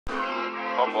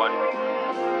Come on.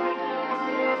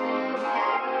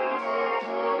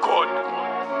 God.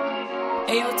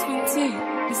 Ayo, Twin 2,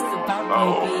 this is a bad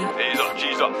baby. Ease up,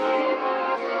 G's up.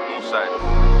 North side.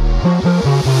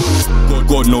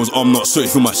 God knows I'm not sorry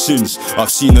for my sins. I've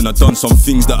seen and I've done some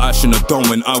things that I shouldn't have done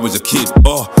when I was a kid.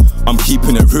 I'm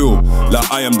keeping it real,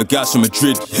 like I am the guys from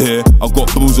Madrid. Yeah, I've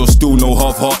got booze or still no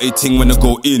half-hearted thing when I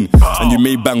go in. And you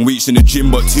may bang weights in the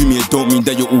gym, but to me it don't mean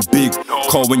that you're all big.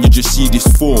 Call when you just see this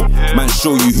four, man,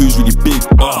 show you who's really big.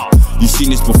 You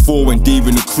seen this before when Dave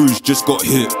and the Cruise just got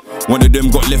hit. One of them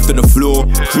got left on the floor,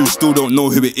 crew still don't know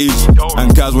who it is.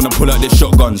 And guys wanna pull out their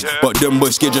shotguns, but them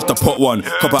boys scared just to pot one.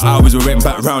 Couple hours we went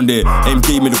back round there, aim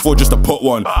gave me the 4 just to pot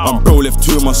one. And bro left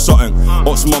 2 of my something,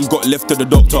 Ox mum got left to the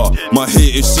doctor. My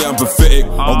haters say I'm pathetic,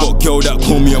 I got girl that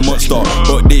call me a monster,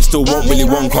 but they still want Willy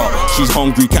Wonka. She's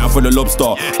hungry, catting for the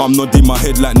lobster. I'm nodding my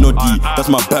head like Noddy, that's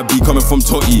my bad B coming from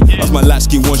Totty. That's my light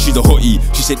skin one, she's a hottie.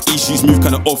 She said she's moved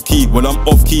kinda off key, well I'm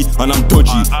off key and I'm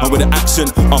dodgy. And with an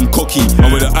accent, I'm cocky,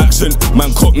 and with an accent,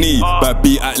 man cockney. Bad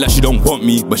B act like she don't want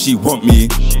me, but she want me.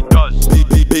 She does.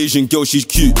 Asian girl, she's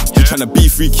cute. She tryna be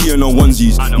freaky on her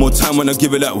onesies. More time when I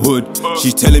give her that hood.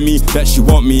 She's telling me that she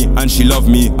want me and she love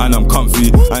me and I'm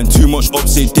comfy. And too much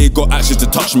ops say they got access to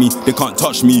touch me. They can't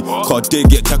touch me, cause they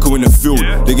get tackled in the field.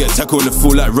 They get tackled in the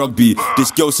field like rugby.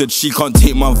 This girl said she can't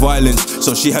take my violence,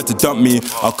 so she had to dump me.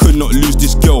 I could not lose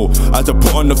this girl. I had to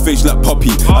put on the face like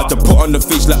puppy. I had to put on the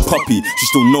face like puppy. She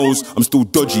still knows I'm still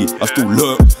dodgy. I still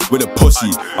lurk with a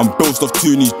pussy. I'm boast of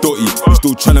Tooney's dotty. I'm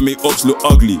still tryna make ops look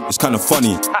ugly. It's kinda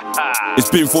funny. It's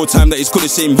been 4 times that he's got the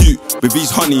same youth with his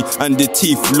honey and the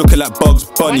teeth looking like Bugs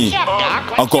Bunny.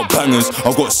 I got bangers,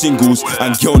 I got singles,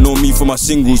 and girl know me for my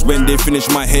singles. When they finish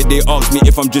my head, they ask me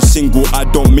if I'm just single. I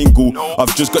don't mingle.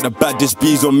 I've just got the baddest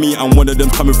bees on me, and one of them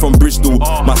coming from Bristol.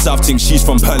 My South thinks she's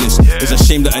from Palace. It's a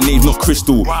shame that her name's not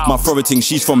Crystal. My brother thinks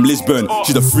she's from Lisbon.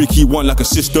 She's a freaky one like a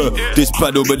sister. This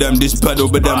bad over them, this bad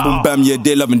over them. Boom bam, yeah,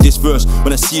 they loving this verse.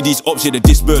 When I see these ops, yeah, they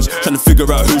disperse, trying to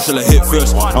figure out who shall I hit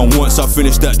first. And once I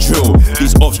finish that drill,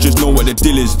 these ops just know what the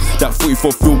deal is. That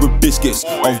 44 filled with biscuits.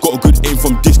 I've got a good aim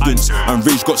from distance. And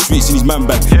Rage got sweets in his man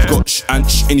bag. He's got sh and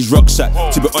sh in his rucksack.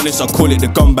 To be honest, I call it the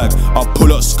gun bag. I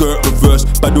pull up skirt reverse,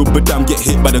 bado badam, get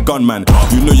hit by the gunman.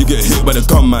 You know you get hit by the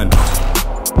gunman.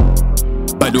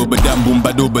 Bado badam boom,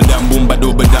 bado badam boom,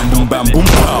 bado badam boom, bam boom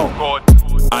pow.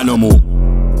 Animal.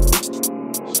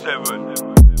 7.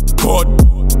 God.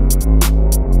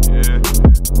 Yeah.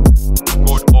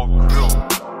 God of real.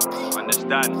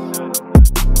 Understand?